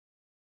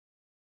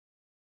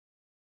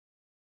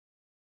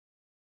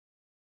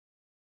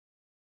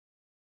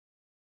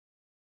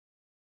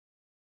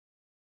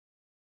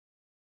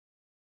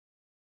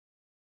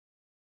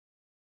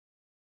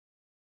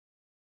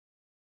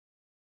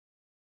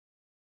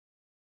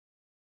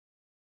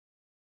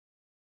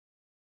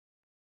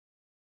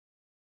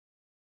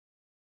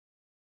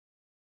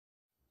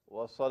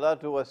والصلاة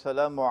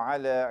والسلام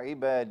على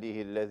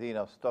عباده الذين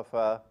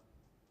اصطفى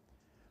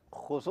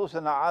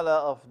خصوصا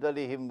على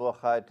أفضلهم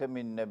وخاتم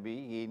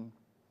النبيين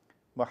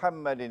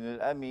محمد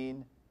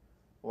الأمين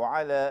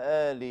وعلى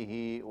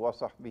آله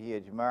وصحبه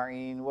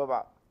أجمعين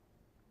وبعد.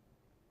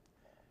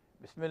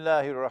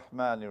 Bismillahir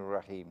Rahmanir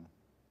Rahim.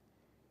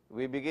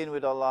 We begin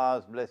with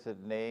Allah's blessed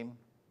name.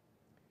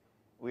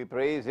 We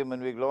praise Him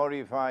and we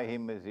glorify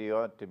Him as He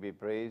ought to be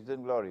praised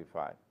and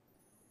glorified.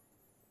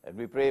 And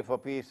we pray for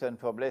peace and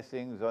for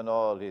blessings on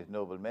all His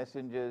noble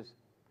messengers,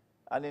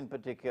 and in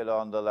particular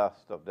on the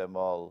last of them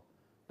all,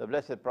 the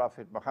blessed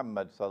Prophet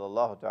Muhammad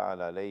sallallahu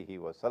ta'ala alayhi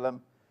wa sallam,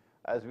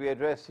 as we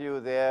address you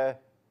there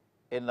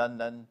in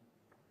London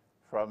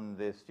from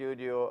the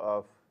studio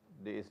of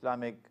the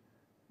Islamic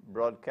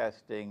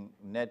Broadcasting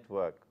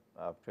Network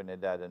of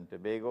Trinidad and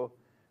Tobago,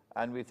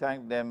 and we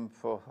thank them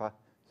for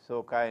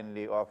so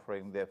kindly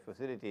offering their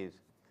facilities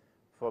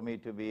for me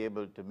to be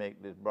able to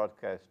make this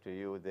broadcast to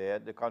you there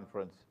at the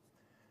conference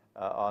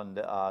on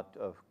the art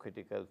of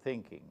critical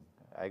thinking.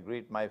 I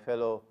greet my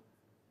fellow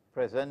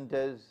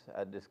presenters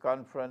at this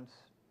conference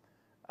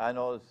and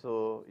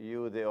also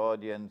you, the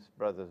audience,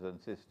 brothers and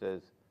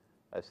sisters.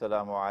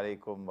 Assalamu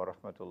alaikum wa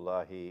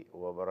rahmatullahi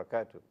wa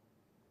barakatuh.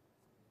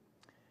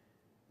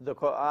 The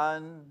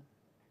Quran,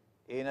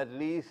 in at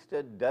least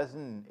a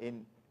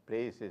dozen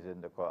places in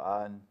the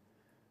Quran,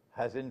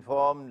 has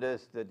informed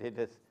us that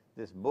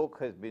this book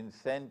has been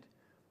sent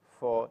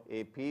for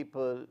a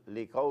people,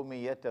 لِقَوْمِ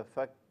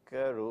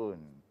يَتَفَكَّرُونَ,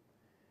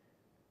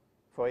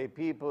 for a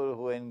people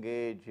who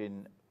engage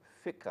in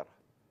fikr.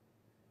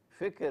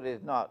 Fikr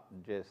is not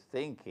just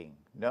thinking,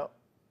 no.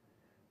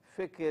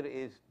 Fikr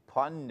is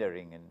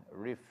pondering and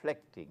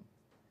reflecting,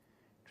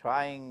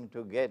 trying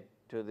to get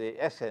to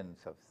the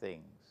essence of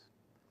things.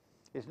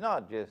 It's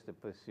not just the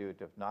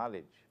pursuit of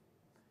knowledge.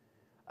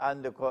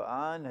 And the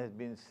Quran has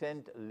been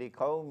sent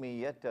لِقَوْمِ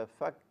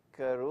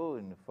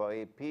يَتَفَكَّرُونَ, for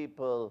a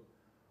people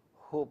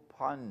who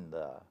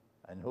ponder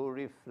and who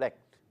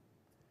reflect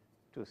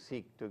to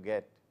seek to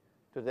get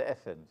to the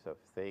essence of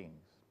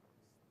things.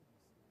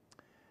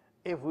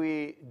 If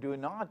we do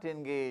not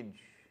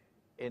engage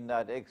in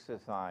that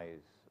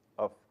exercise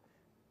of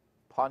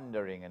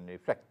pondering and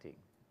reflecting,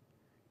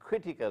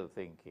 critical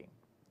thinking,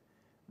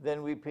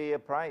 then we pay a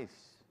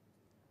price.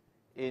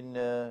 In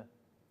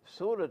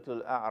Surah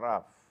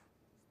Al-A'raf,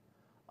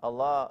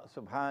 Allah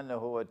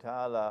subhanahu wa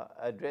ta'ala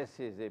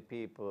addresses a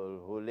people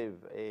who live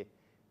a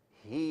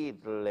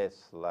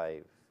heedless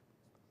life,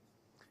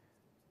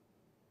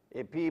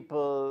 a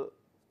people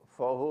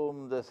for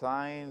whom the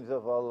signs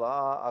of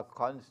Allah are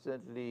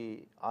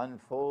constantly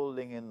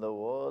unfolding in the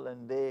world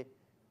and they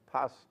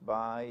pass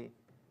by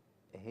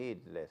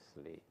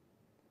heedlessly.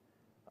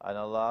 And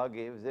Allah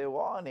gives a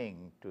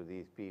warning to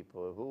these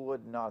people who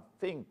would not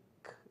think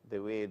the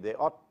way they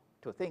ought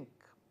to think.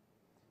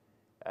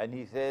 And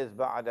He says,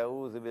 بَعْدَ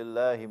أَعُوذُ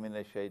بِاللَّهِ مِنَ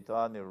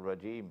الشَّيْطَانِ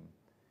الرَّجِيمِ.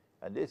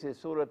 And this is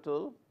Surah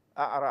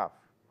Al-A'raf.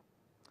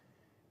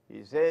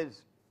 He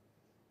says,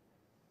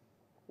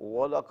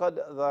 وَلَقَدْ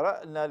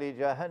ذَرَأْنَا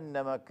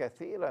لِجَهَنَّمَ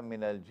كَثِيرًا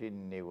مِنَ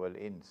الْجِنِّ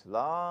وَالْإِنسِ.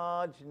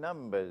 Large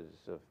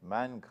numbers of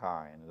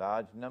mankind,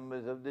 large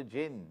numbers of the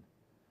jinn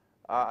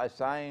are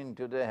assigned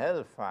to the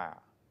hellfire.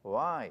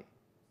 Why?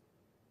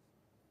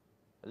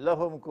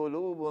 لَهُمْ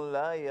قُلُوبٌ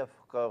لَا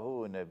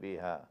يَفْقَهُونَ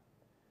بِهَا.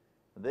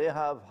 They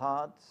have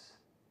hearts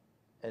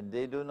and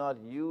they do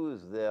not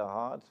use their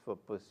hearts for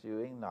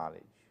pursuing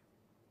knowledge.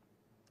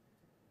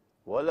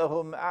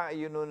 وَلَهُمْ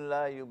أَعْيُنٌ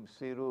لَا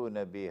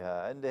يُبْصِرُونَ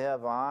بِهَا. And they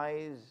have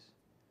eyes,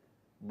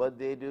 but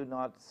they do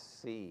not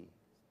see.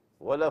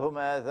 وَلَهُمْ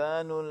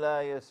آذَانٌ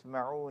لَا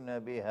يَسْمَعُونَ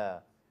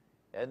بِهَا.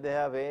 And they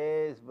have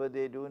ears, but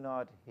they do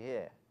not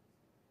hear.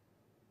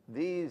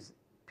 These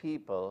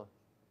people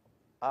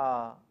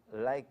are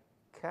like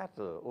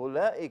cattle.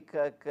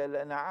 أُولَئِكَ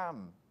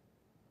كَالْأَنْعَامِ.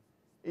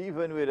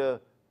 Even with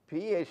a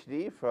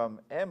PhD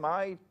from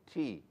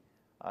MIT,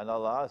 and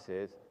Allah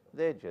says,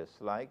 they're just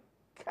like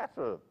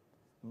cattle.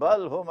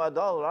 بَلْ هُمْ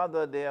أَضَلُّ.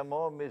 Rather, they are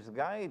more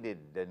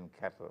misguided than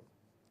cattle.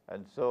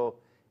 And so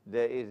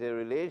there is a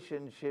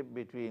relationship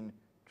between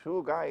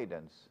true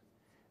guidance,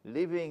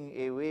 living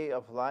a way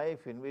of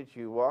life in which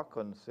you walk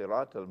on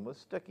Sirat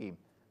al-Mustaqim,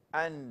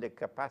 and the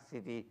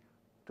capacity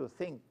to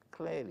think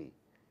clearly,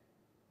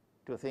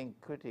 to think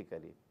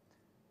critically.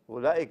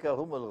 أُولَئِكَ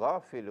هُمُ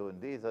الْغَافِلُونَ.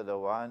 These are the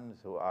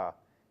ones who are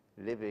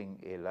living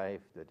a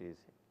life that is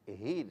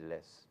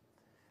heedless.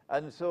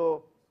 And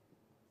so,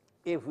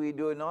 if we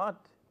do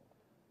not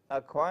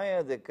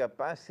acquire the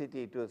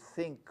capacity to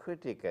think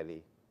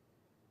critically,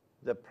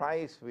 the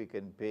price we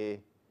can pay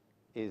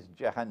is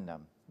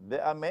Jahannam.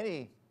 There are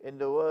many in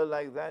the world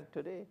like that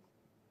today.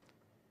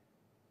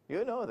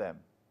 You know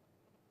them.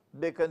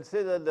 They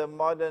consider the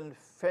modern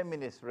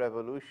feminist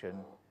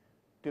revolution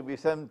to be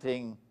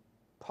something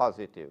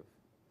positive,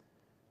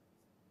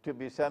 to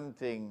be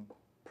something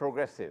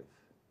progressive.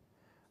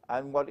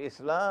 And what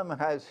Islam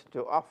has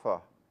to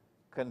offer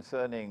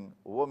concerning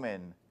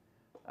women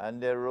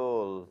and their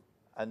role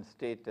and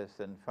status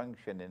and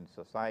function in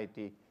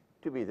society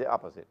to be the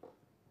opposite.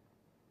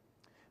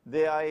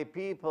 They are a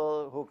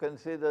people who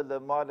consider the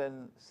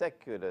modern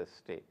secular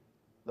state,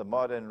 the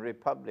modern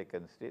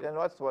republican state, and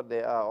that's what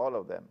they are, all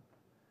of them,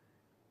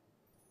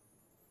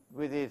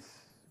 with its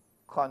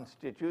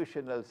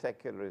constitutional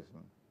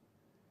secularism,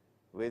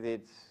 with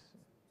its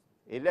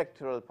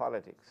electoral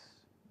politics,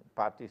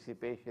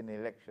 participation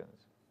in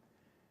elections,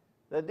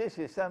 that this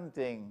is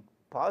something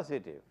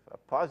positive, a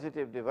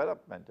positive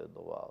development in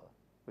the world,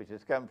 which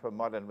has come from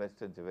modern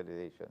Western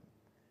civilization.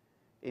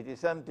 It is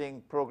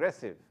something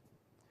progressive.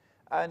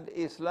 And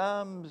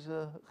Islam's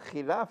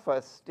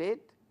Khilafah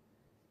state,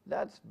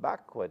 that's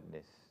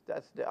backwardness.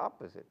 That's the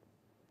opposite.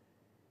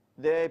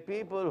 There are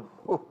people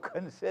who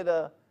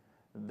consider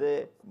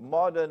the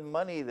modern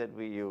money that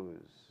we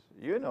use,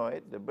 you know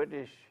it, the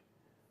British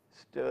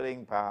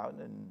sterling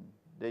pound and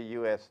the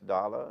US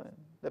dollar and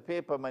the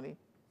paper money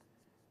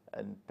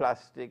and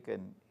plastic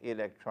and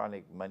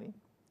electronic money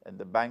and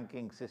the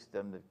banking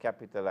system that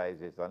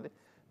capitalizes on it,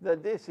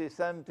 that this is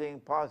something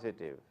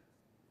positive.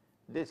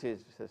 This is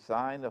a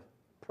sign of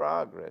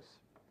progress.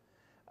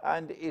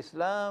 And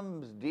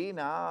Islam's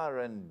dinar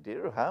and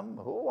dirham,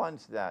 who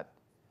wants that?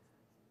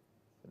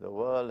 The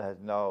world has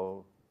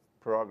now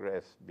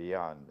progressed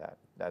beyond that.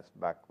 That's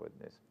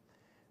backwardness.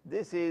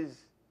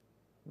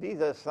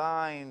 These are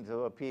signs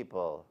of a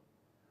people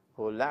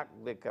who lack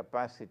the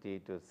capacity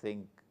to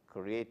think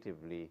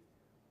creatively,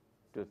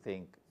 to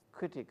think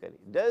critically.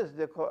 Does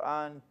the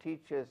Quran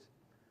teach us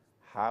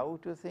how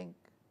to think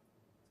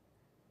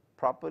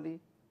properly,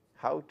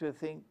 how to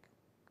think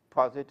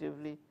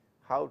positively,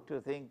 how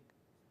to think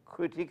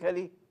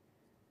critically?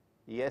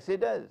 Yes,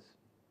 it does.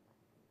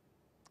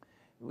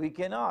 We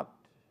cannot,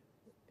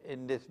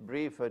 in this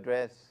brief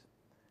address,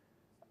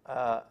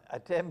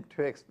 attempt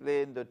to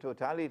explain the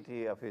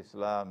totality of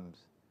Islam's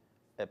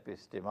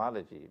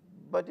epistemology,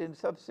 but in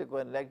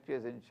subsequent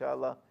lectures,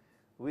 inshallah,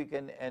 we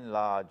can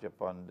enlarge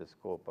upon the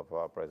scope of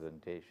our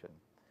presentation.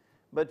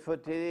 But for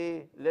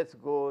today, let's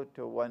go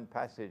to one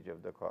passage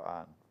of the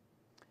Quran.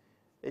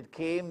 It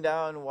came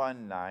down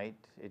one night,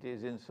 it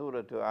is in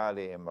Surah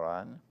Ali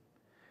Imran,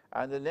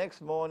 and the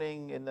next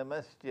morning in the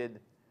masjid,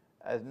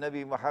 as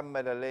Nabi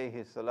Muhammad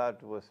alayhi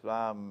salatu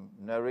wasalam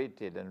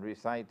narrated and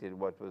recited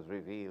what was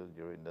revealed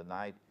during the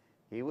night,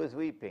 he was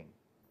weeping.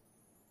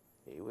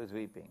 He was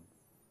weeping.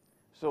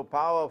 So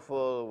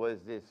powerful was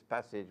this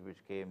passage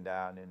which came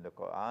down in the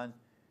Quran,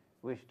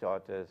 which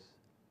taught us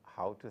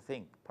how to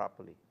think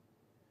properly.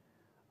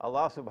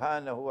 Allah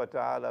subhanahu wa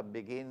ta'ala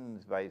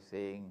begins by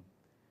saying,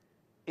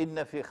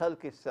 Inna fi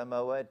khalqis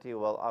samawati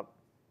wal ard.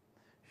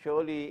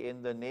 Surely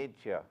in the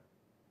nature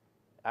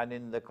and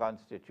in the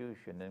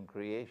constitution and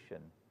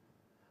creation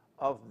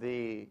of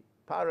the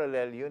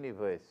parallel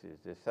universes,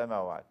 the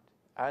samawat,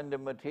 and the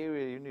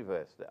material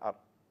universe, the ard,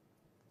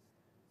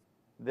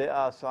 there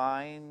are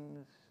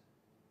signs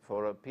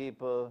for a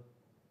people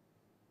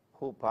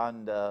who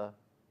ponder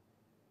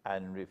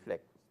and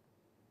reflect.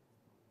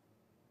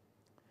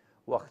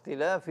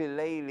 وَاخْتِلَافِ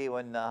اللَّيْلِ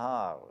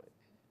وَالنَّهَارِ.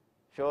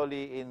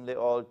 Surely in the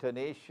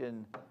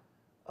alternation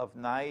of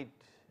night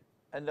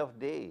and of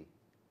day,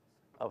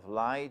 of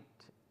light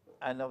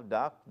and of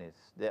darkness,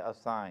 there are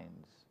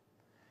signs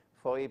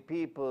for a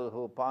people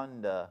who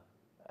ponder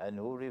and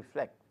who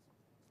reflect.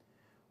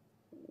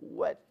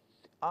 What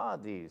are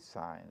these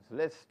signs?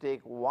 Let's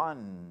take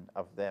one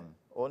of them,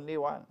 only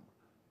one.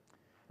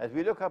 As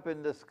we look up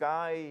in the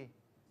sky,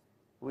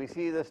 we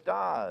see the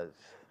stars.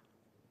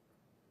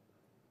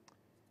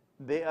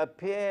 They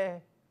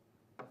appear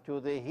to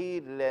the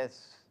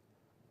heedless,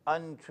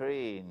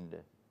 untrained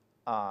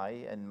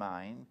eye and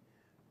mind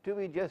to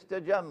be just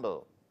a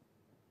jumble.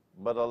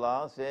 But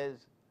Allah says,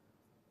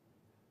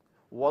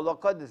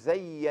 وَلَقَدْ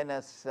زَيَّنَ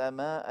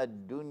السَّمَاءَ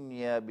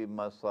الدُّنْيَا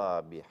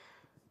بِمَصَابِحِ.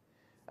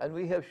 And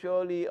we have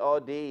surely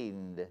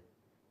ordained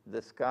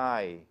the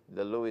sky,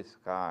 the lowest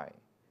sky,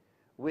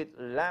 with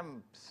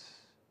lamps.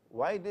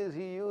 Why does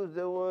he use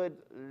the word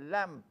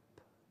lamp?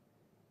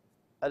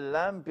 A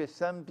lamp is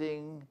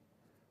something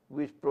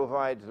which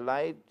provides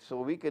light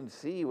so we can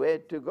see where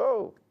to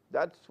go.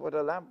 That's what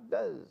a lamp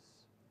does.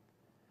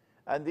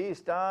 And these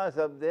stars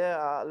up there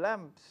are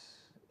lamps.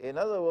 In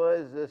other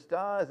words, the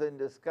stars in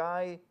the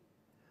sky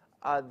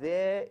are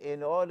there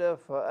in order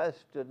for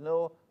us to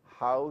know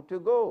how to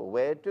go,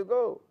 where to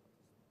go.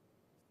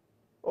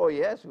 Oh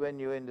yes, when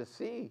you're in the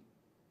sea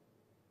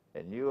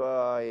and you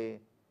are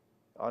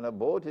on a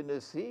boat in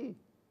the sea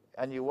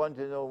and you want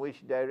to know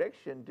which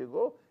direction to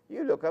go,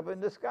 you look up in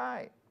the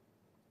sky.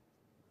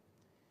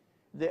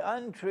 The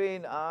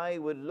untrained eye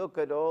would look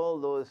at all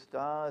those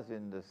stars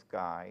in the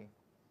sky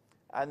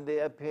and they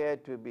appear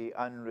to be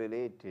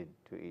unrelated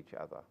to each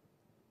other.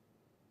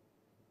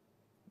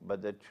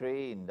 But the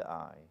trained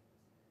eye,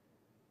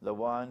 the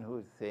one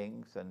who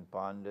thinks and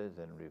ponders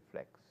and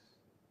reflects,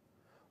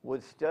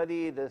 would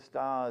study the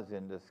stars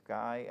in the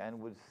sky and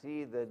would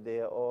see that they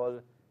are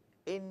all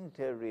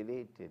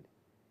interrelated,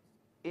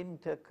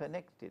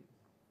 interconnected.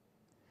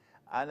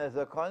 And as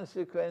a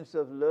consequence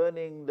of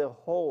learning the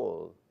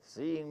whole,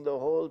 seeing the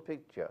whole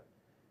picture,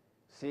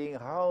 seeing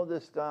how the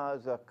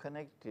stars are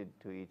connected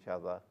to each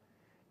other,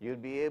 You'll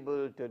be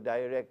able to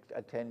direct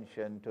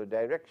attention to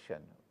direction.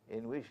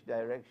 In which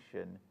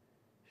direction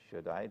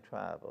should I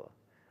travel?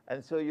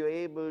 And so you're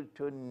able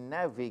to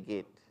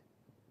navigate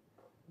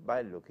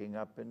by looking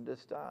up in the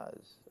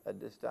stars,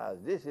 at the stars.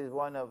 This is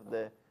one of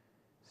the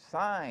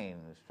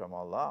signs from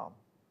Allah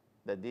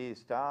that these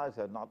stars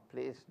are not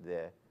placed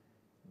there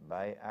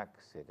by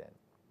accident.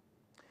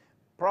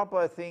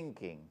 Proper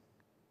thinking,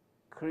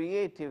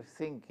 creative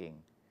thinking,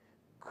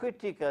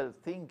 critical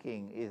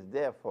thinking is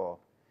therefore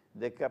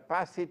the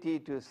capacity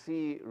to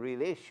see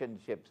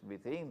relationships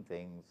between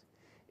things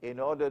in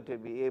order to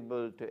be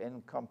able to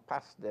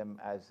encompass them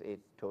as a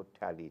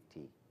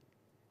totality.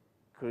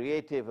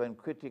 Creative and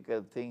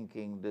critical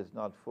thinking does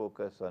not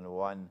focus on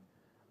one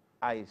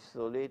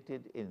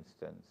isolated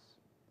instance,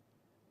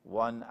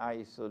 one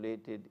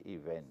isolated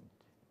event,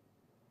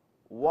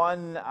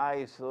 one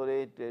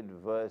isolated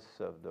verse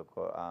of the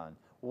Quran,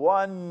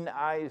 one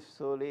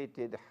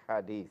isolated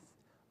hadith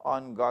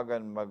on Gog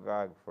and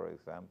Magog, for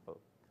example.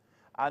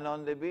 And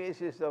on the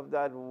basis of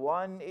that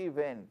one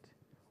event,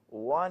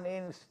 one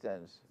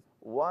instance,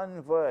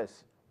 one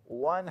verse,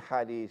 one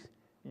hadith,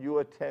 you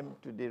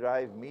attempt to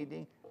derive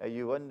meaning, and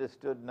you've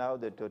understood now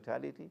the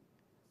totality?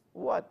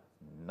 What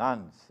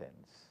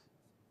nonsense!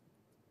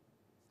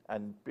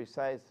 And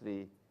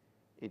precisely,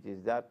 it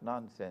is that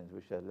nonsense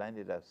which has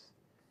landed us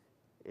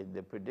in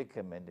the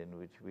predicament in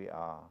which we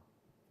are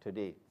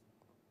today.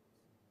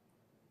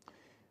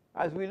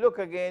 As we look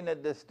again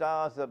at the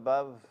stars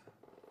above,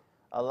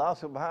 Allah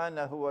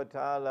subhanahu wa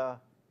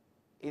ta'ala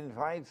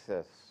invites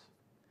us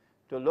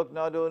to look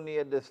not only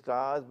at the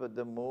stars, but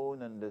the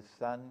moon and the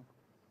sun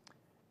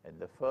and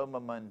the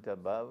firmament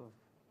above,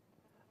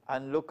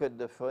 and look at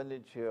the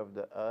furniture of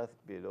the earth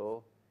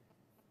below,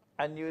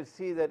 and you'll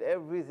see that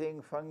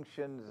everything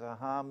functions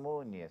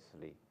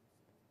harmoniously,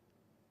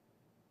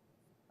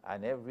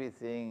 and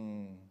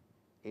everything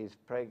is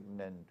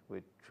pregnant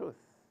with truth.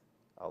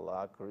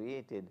 Allah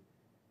created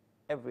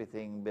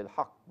everything bil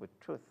haqq, with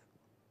truth.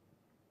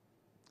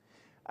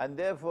 And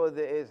therefore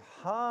there is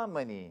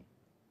harmony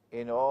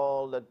in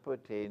all that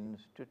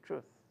pertains to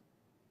truth.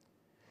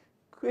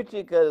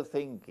 Critical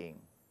thinking,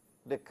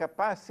 the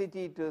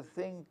capacity to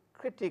think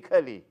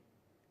critically,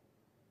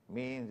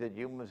 means that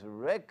you must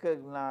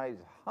recognize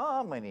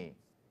harmony,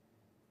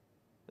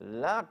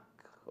 lack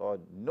or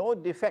no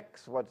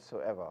defects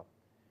whatsoever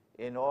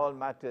in all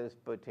matters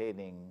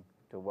pertaining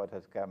to what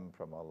has come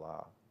from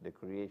Allah, the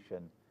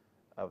creation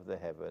of the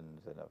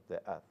heavens and of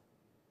the earth.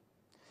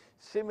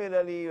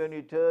 Similarly, when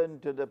you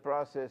turn to the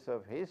process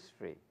of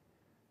history,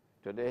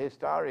 to the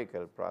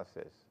historical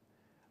process,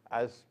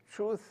 as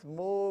truth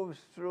moves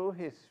through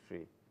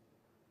history,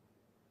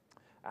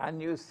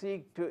 and you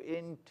seek to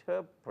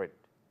interpret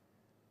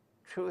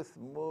truth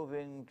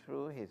moving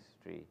through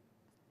history,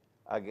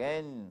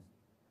 again,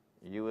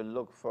 you will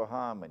look for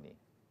harmony.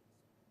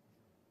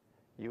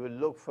 You will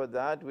look for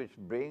that which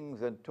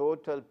brings a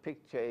total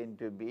picture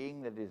into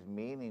being that is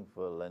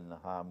meaningful and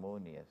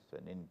harmonious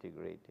and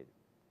integrated.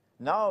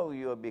 Now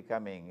you are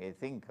becoming a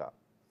thinker.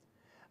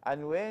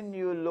 And when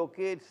you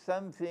locate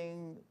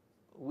something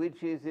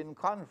which is in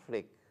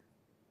conflict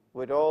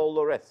with all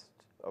the rest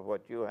of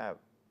what you have,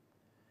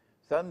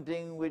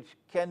 something which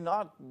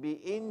cannot be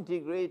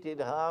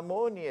integrated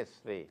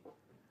harmoniously,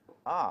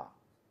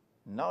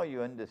 now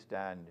you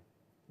understand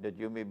that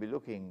you may be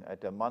looking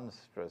at a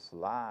monstrous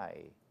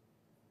lie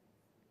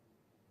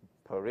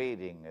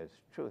parading as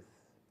truth.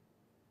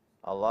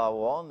 Allah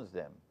warns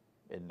them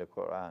in the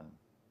Quran,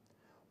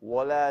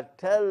 وَلَا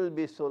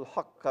تَلْبِسُوا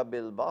الْحَقَّ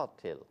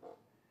بِالْبَاطِلِ.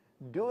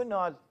 Do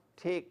not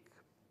take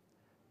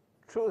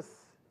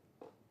truth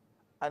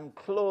and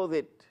clothe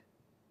it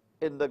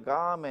in the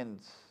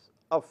garments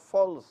of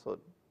falsehood.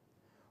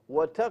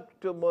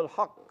 وَتَكْتُمُوا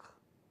الْحَقَّ.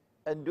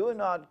 And do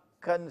not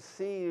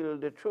conceal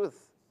the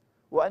truth.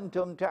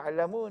 وَأَنْتُمْ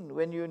تَعْلَمُونَ.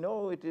 When you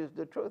know it is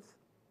the truth.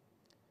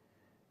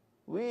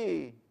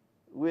 We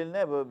will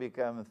never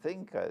become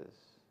thinkers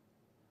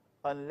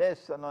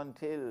unless and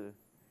until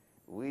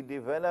we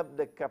develop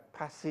the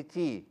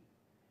capacity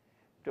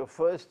to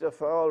first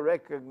of all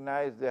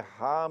recognize the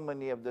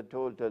harmony of the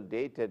total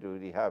data that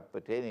we have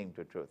pertaining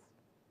to truth,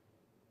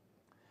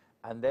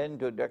 and then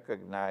to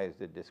recognize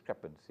the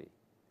discrepancy,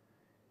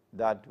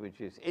 that which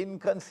is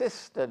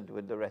inconsistent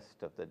with the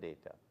rest of the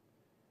data,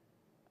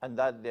 and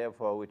that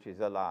therefore which is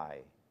a lie,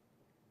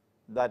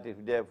 that is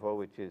therefore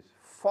which is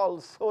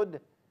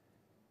falsehood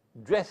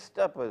dressed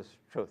up as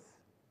truth.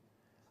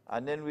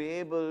 And then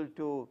we're able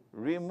to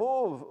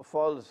remove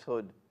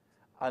falsehood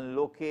and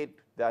locate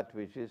that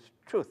which is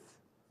truth,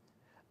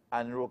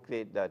 and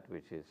locate that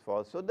which is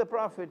false. So the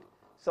Prophet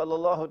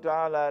sallallahu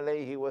ta'ala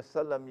alayhi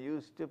wasallam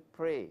used to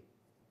pray.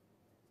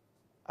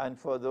 And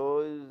for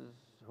those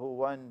who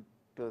want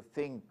to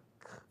think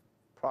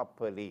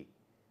properly,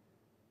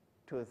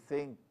 to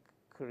think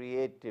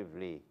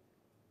creatively,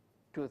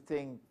 to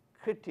think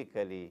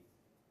critically,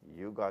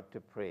 you got to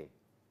pray.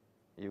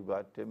 You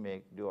got to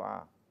make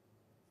dua.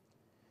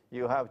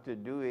 You have to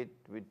do it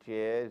with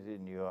tears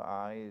in your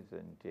eyes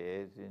and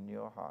tears in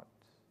your hearts.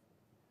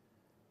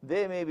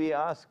 They may be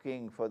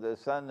asking for the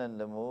sun and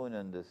the moon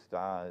and the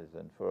stars,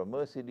 and for a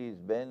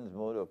Mercedes-Benz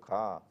motor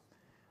car,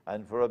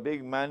 and for a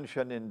big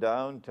mansion in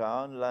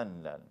downtown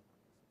London.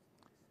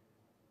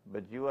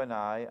 But you and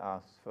I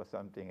ask for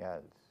something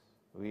else.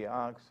 We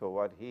ask for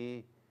what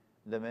he,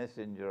 the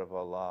Messenger of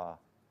Allah,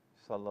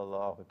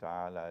 sallallahu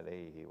ta'ala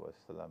alayhi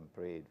wasallam,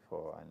 prayed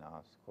for and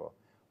asked for.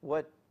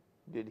 What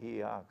did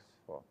he ask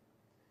for?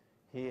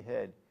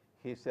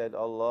 He said,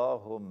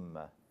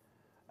 Allahumma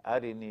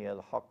arini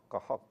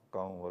al-haqqa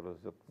haqqan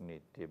warzuqni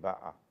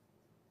ittiba'a.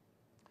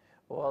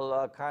 Oh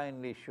Allah,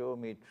 kindly show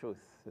me truth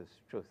as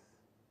truth.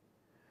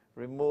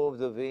 Remove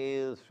the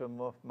veils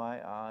from off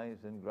my eyes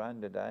and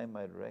grant that I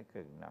might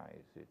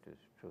recognize it as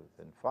truth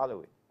and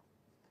follow it.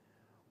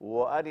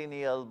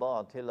 وَأَرِنِيَ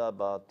الْبَاطِلَ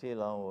بَاطِلًا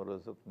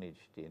وَرُزُقْنِي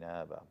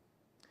اجْتِنَابًا.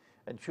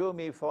 And show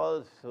me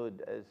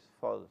falsehood as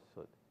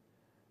falsehood.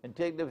 And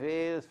take the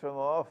veils from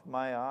off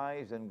my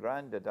eyes and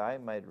grant that I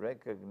might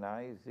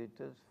recognize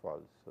it as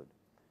falsehood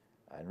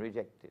and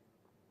reject it.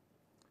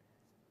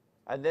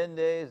 And then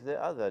there is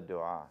the other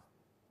dua.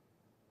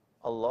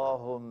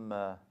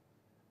 Allahumma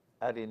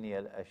arini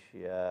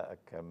al-ashya'a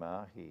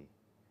kama hi.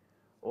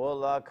 O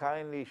Allah,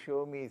 kindly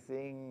show me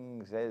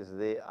things as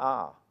they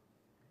are,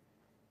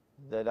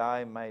 that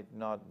I might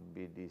not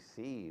be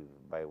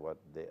deceived by what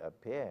they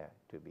appear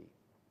to be.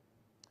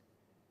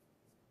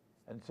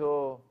 And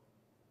so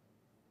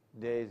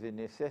there is a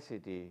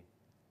necessity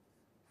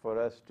for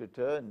us to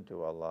turn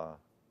to Allah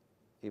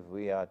if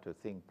we are to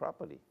think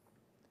properly.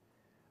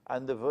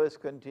 And the verse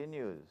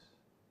continues,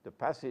 the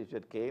passage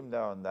that came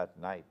down that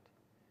night,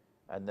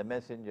 and the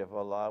Messenger of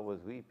Allah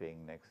was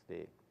weeping next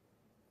day.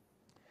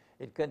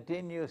 It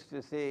continues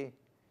to say,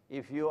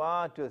 if you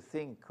are to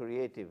think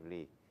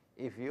creatively,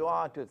 if you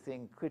are to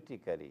think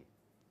critically,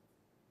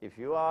 if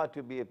you are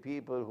to be a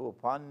people who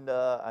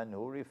ponder and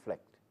who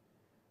reflect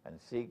and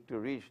seek to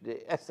reach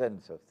the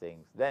essence of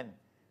things, then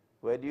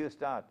where do you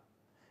start?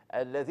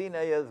 الَّذِينَ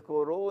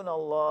يَذْكُرُونَ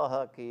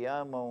اللَّهَ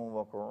قِيَامًا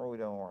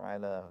وَقُعُودًا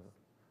وَعَلَى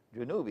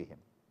جُنُوبِهِمْ.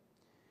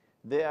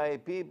 They are a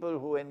people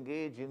who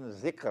engage in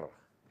zikr,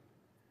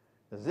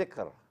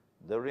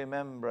 the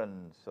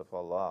remembrance of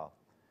Allah,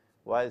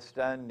 while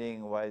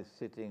standing, while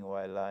sitting,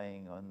 while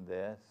lying on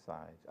their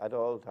sides, at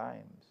all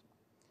times.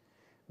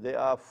 They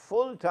are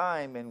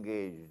full-time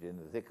engaged in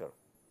zikr.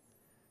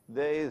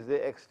 There is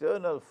the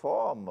external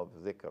form of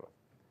zikr.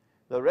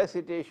 The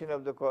recitation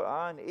of the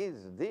Quran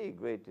is the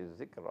greatest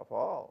zikr of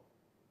all.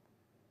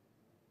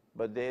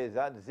 But there is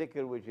that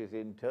zikr which is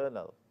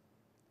internal,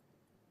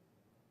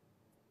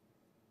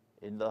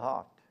 in the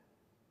heart.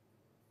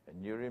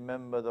 And you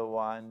remember the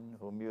one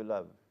whom you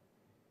love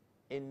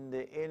in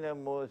the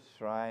innermost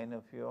shrine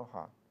of your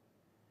heart.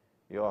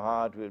 Your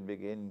heart will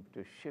begin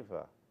to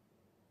shiver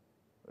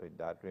with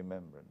that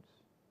remembrance.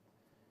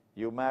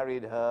 You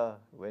married her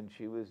when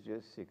she was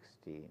just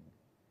 16,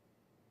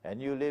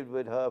 and you lived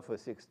with her for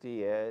 60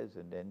 years,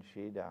 and then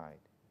she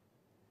died.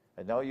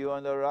 And now you're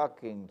on the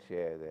rocking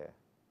chair there,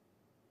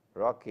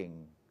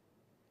 rocking.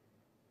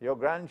 Your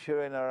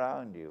grandchildren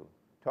around you,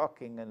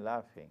 talking and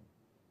laughing.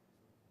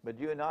 But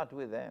you're not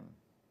with them.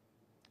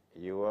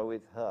 You are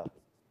with her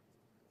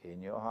in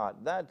your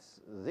heart. That's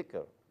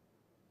zikr.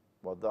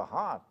 What the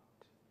heart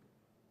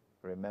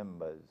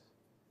remembers,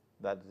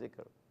 that's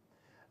zikr.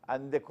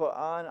 And the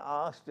Quran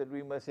asks that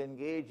we must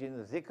engage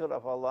in zikr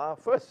of Allah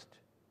first,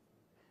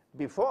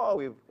 before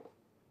we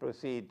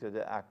proceed to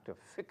the act of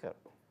fikr,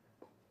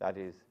 that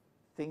is,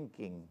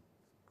 thinking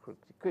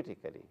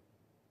critically,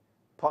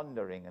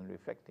 pondering and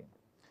reflecting.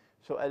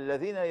 So,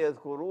 الَّذِينَ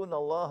يَذْكُرُونَ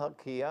اللَّهَ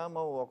قِيَامًا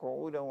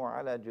وَقُعُودًا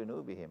وَعَلَى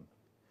جُنُوبِهِمْ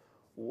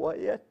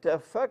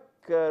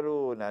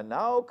وَيَتَفَكَّرُونَ.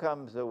 Now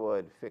comes the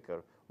word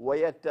fikr.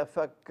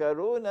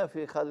 وَيَتَفَكَّرُونَ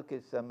فِي خَلْقِ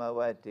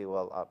السَّمَاوَاتِ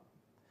وَالْأَرْضِ.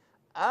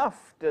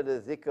 After the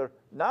zikr,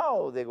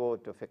 now they go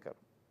to fikr,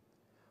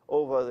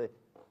 over the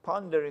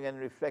pondering and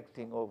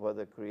reflecting over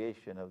the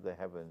creation of the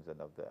heavens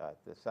and of the earth,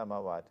 the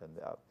samawat and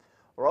the earth.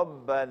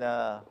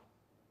 رَبَّنَا.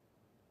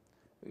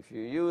 If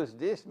you use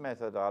this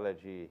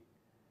methodology,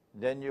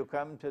 then you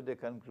come to the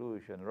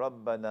conclusion,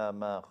 رَبَّنَا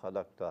مَا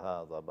خَلَقْتَ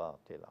هَذَا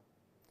بَاطِلًا.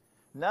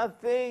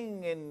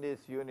 Nothing in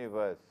this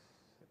universe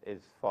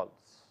is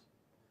false.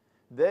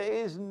 There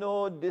is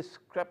no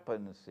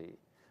discrepancy.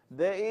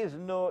 There is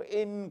no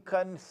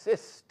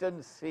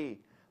inconsistency.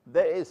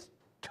 There is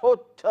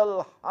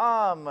total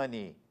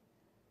harmony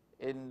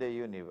in the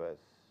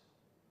universe.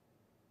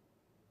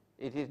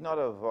 It is not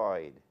a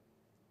void.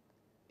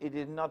 It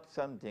is not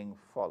something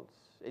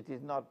false. It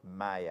is not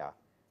maya.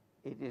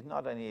 It is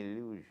not an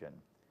illusion.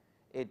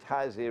 It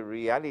has a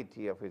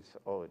reality of its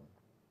own,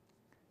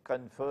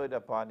 conferred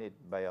upon it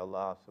by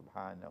Allah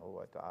subhanahu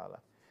wa ta'ala.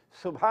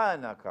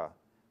 Subhanaka,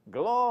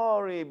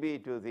 glory be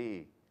to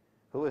Thee,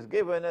 who has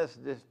given us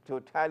this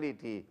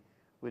totality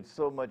with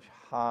so much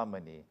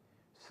harmony,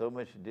 so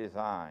much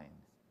design.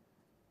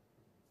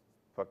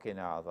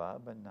 فَقِنَا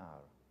عَذَابَ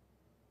النَّارِ.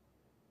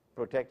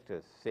 Protect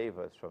us, save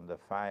us from the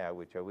fire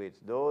which awaits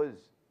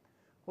those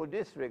who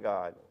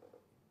disregard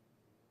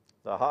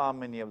the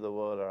harmony of the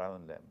world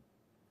around them,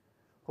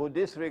 who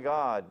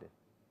disregard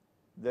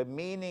the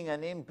meaning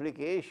and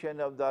implication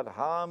of that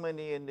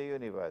harmony in the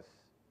universe,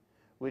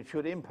 which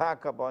should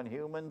impact upon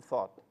human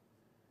thought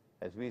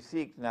as we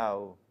seek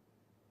now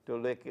to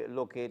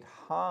locate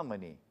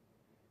harmony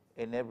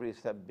in every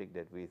subject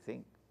that we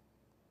think.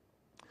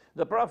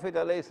 The Prophet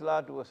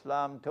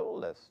ﷺ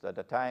told us that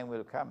a time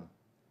will come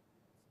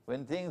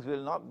when things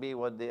will not be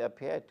what they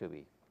appear to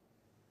be.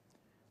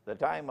 The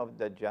time of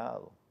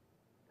Dajjal,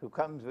 who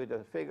comes with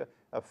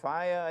a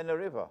fire and a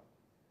river.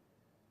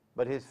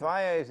 But his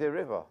fire is a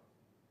river,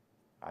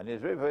 and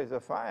his river is a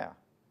fire.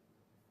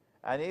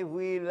 And if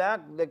we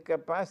lack the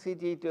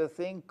capacity to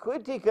think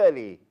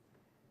critically,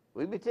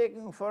 we'll be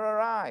taken for a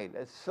ride,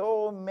 as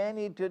so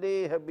many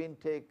today have been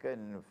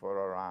taken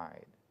for a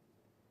ride.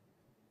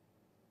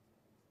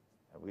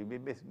 And we'll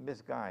be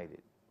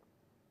misguided.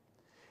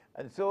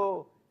 And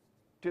so,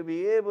 to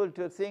be able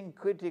to think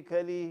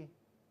critically,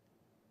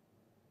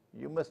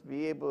 you must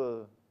be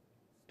able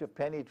to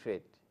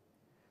penetrate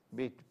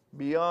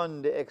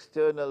beyond the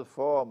external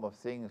form of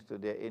things to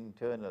their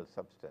internal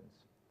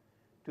substance,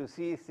 to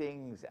see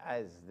things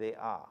as they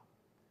are.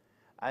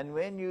 And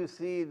when you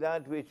see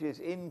that which is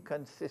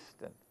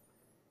inconsistent,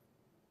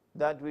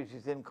 that which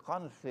is in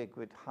conflict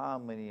with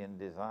harmony and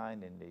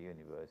design in the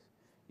universe,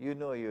 you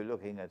know you're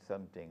looking at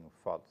something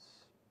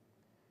false.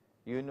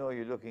 You know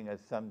you're looking at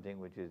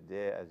something which is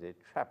there as a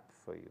trap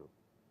for you.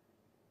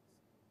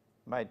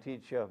 My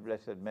teacher of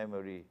blessed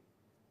memory,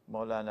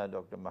 Maulana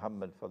Dr.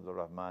 Muhammad Fadlur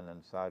Rahman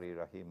Ansari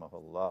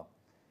rahimahullah,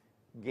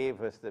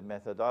 gave us the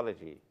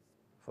methodology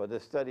for the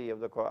study of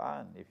the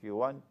Quran. If you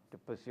want to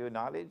pursue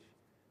knowledge,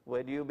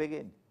 where do you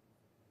begin?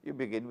 You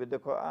begin with the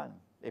Quran,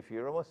 if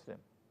you're a Muslim.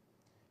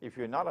 If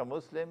you're not a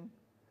Muslim,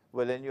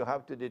 well then you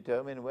have to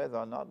determine whether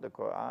or not the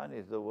Quran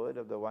is the word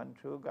of the one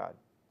true God.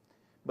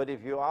 But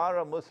if you are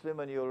a Muslim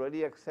and you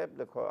already accept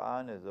the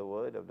Quran as the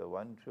word of the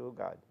one true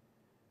God,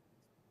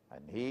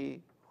 and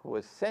he who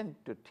was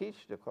sent to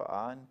teach the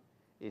Quran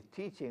is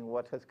teaching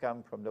what has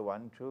come from the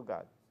one true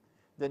God,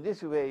 then this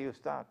is where you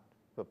start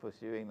for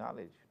pursuing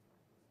knowledge.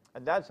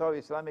 And that's how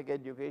Islamic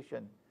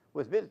education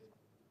was built.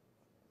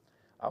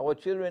 Our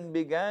children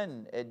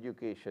began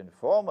education,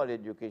 formal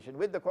education,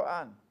 with the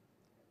Quran.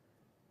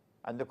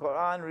 And the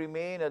Quran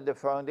remained at the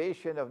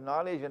foundation of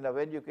knowledge and of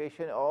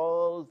education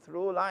all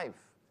through life,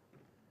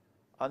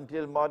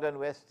 until modern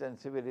Western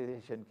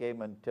civilization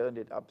came and turned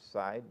it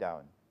upside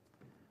down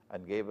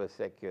and gave us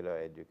secular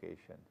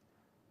education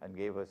and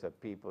gave us a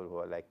people who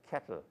are like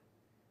cattle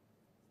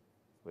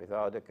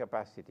without the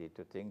capacity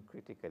to think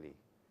critically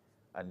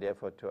and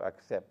therefore to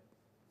accept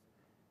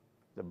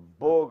the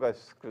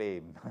bogus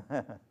claim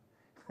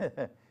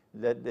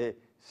that the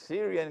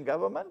Syrian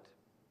government,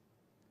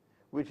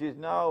 which is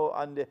now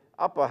on the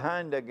upper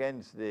hand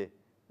against the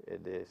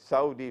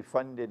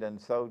Saudi-funded and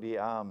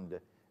Saudi-armed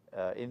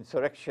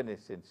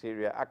insurrectionists in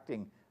Syria,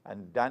 acting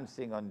and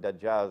dancing on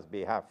Dajjal's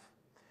behalf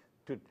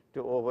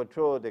to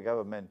overthrow the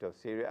government of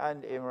Syria,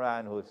 and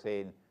Imran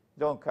Hussein,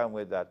 don't come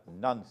with that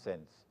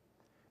nonsense.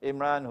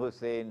 Imran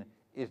Hussein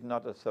is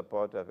not a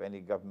supporter of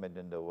any government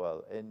in the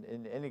world,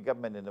 in any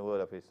government in the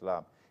world of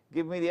Islam.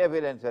 Give me the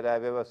evidence that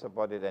I've ever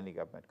supported any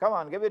government. Come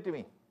on, give it to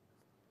me.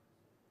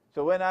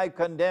 So when I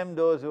condemn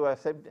those who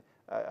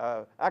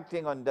are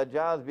acting on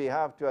Dajjal's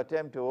behalf to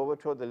attempt to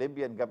overthrow the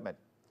Libyan government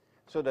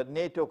so that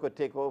NATO could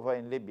take over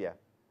in Libya,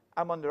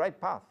 I'm on the right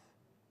path.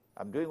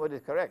 I'm doing what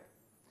is correct.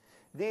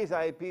 These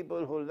are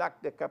people who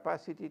lack the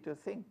capacity to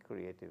think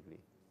creatively,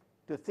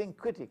 to think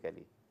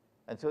critically.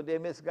 And so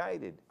they're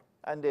misguided.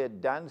 And they're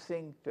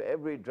dancing to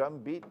every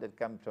drumbeat that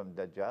comes from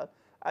Dajjal.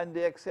 And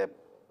they accept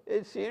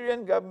the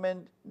Syrian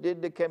government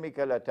did the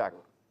chemical attack.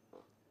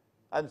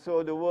 And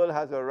so the world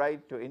has a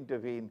right to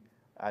intervene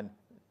and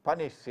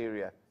punish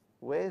Syria.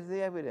 Where's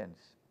the evidence?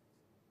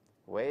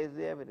 Where's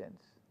the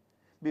evidence?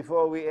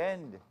 Before we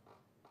end,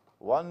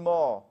 one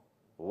more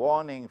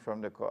warning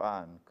from the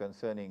Quran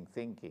concerning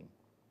thinking.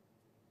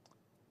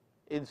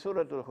 In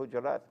Surah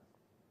Al-Hujurat,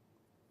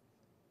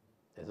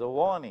 there's a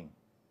warning,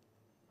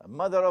 a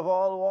mother of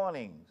all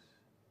warnings.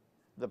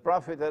 The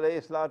Prophet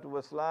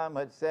ﷺ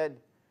had said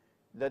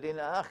that in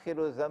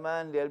Akhiru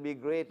Zaman there'll be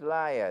great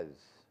liars.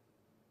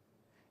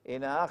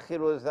 In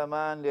Akhiru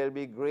Zaman there'll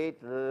be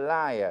great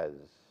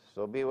liars.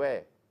 So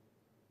beware.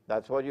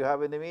 That's what you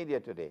have in the media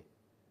today.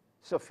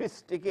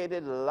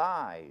 Sophisticated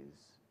lies.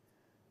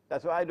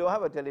 That's why I don't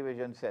have a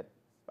television set.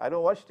 I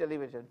don't watch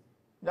television.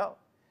 No.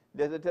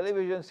 There's a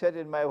television set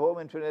in my home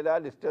in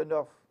Trinidad. It's turned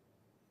off.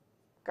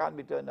 Can't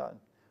be turned on.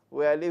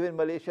 Where I live in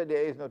Malaysia,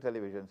 there is no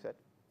television set.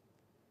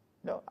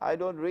 No, I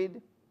don't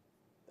read.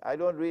 I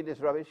don't read this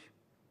rubbish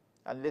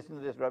and listen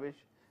to this rubbish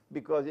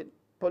because it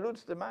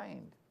pollutes the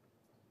mind.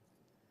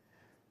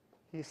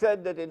 He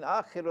said that in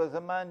Akhir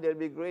Zaman there'll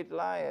be great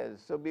liars,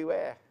 so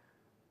beware.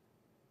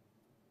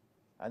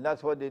 And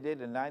that's what they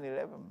did in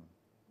 9/11.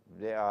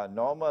 There are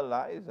normal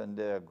lies and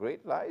there are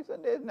great lies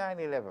and there's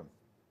 9/11.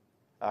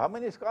 How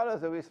many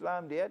scholars of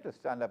Islam dare to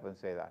stand up and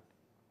say that?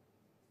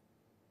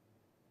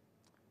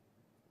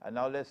 And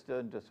now let's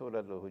turn to Surah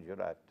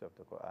Al-Hujurat of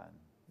the Quran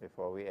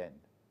before we end.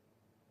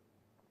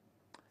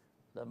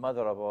 The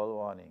mother of all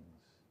warnings.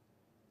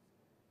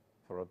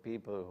 for a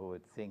people who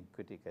would think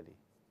critically.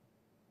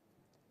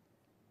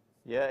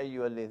 Ya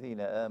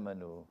ayyuhalladhina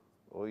amanu,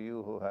 O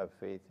you who have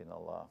faith in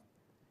Allah.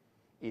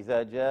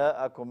 إذا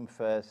جاءكم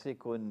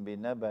فاسق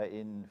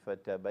بنبأ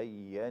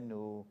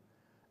فتبينوا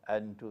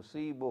أن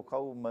تصيبوا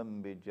قوما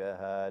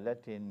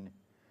بجهالة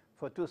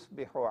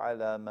فتصبحوا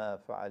على ما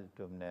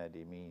فعلتم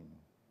نادمين.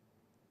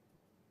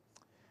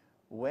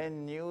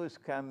 When news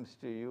comes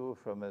to you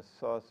from a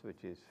source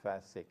which is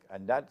fasiq,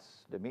 and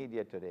that's the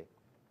media today,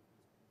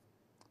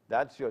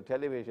 that's your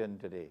television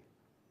today,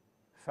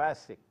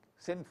 fasiq,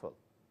 sinful,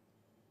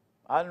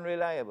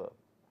 unreliable.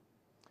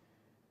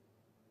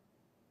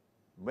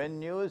 When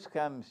news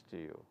comes to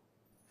you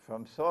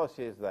from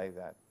sources like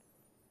that,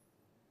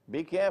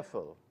 be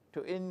careful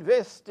to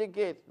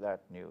investigate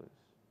that news,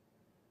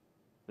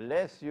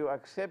 lest you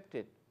accept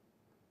it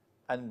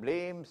and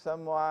blame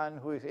someone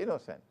who is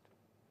innocent,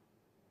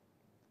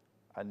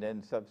 and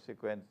then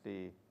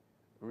subsequently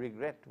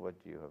regret what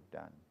you have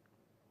done.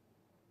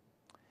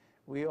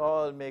 We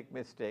all make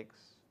mistakes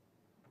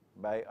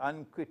by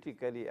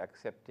uncritically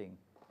accepting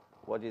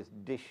what is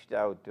dished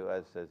out to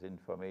us as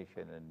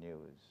information and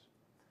news.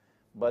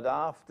 But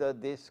after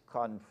this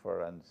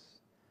conference,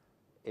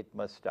 it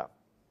must stop.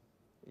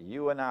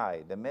 You and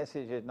I, the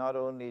message is not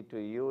only to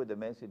you, the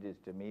message is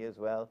to me as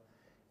well,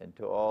 and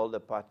to all the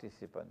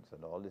participants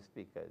and all the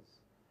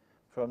speakers.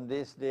 From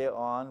this day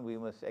on, we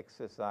must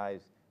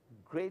exercise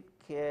great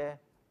care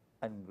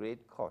and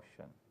great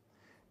caution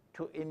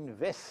to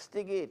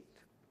investigate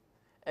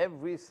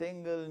every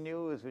single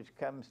news which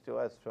comes to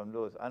us from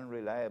those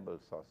unreliable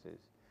sources,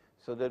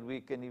 so that we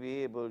can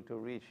be able to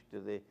reach to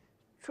the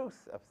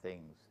truth of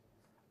things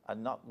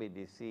and not be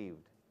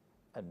deceived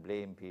and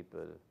blame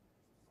people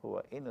who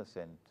are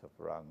innocent of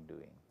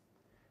wrongdoing.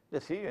 The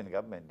Syrian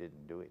government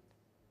didn't do it.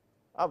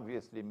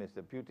 Obviously,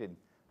 Mr. Putin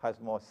has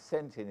more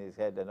sense in his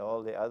head than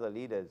all the other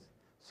leaders,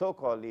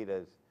 so-called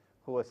leaders,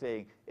 who are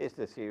saying it's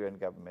the Syrian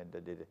government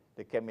that did it,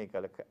 the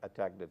chemical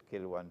attack that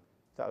killed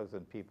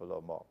 1,000 people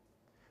or more.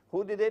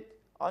 Who did it?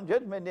 On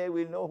Judgment Day,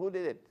 we'll know who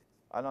did it.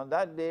 And on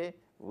that day,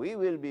 we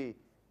will be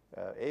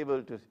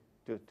able to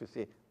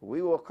say,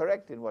 we were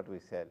correct in what we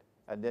said.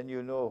 And then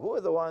you know who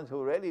are the ones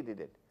who really did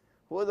it.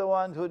 Who are the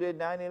ones who did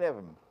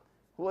 9/11?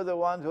 Who are the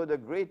ones who are the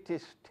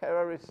greatest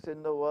terrorists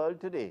in the world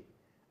today,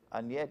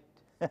 and yet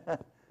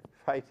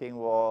fighting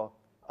war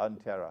on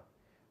terror?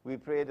 We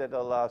pray that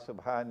Allah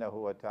subhanahu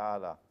wa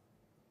ta'ala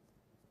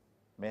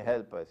may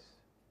help us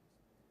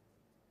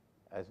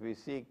as we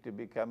seek to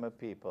become a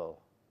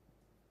people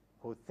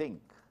who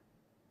think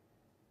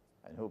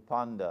and who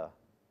ponder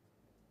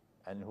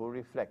and who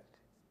reflect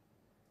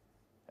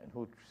and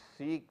who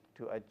seek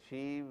to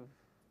achieve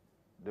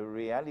the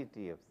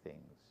reality of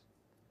things,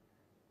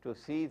 to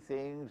see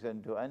things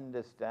and to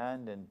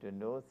understand and to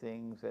know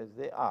things as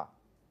they are,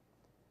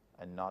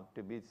 and not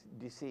to be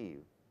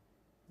deceived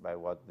by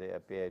what they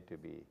appear to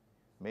be.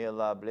 May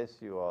Allah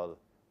bless you all.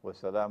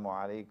 Wassalamu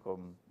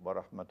alaikum wa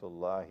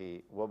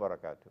rahmatullahi wa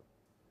barakatuh.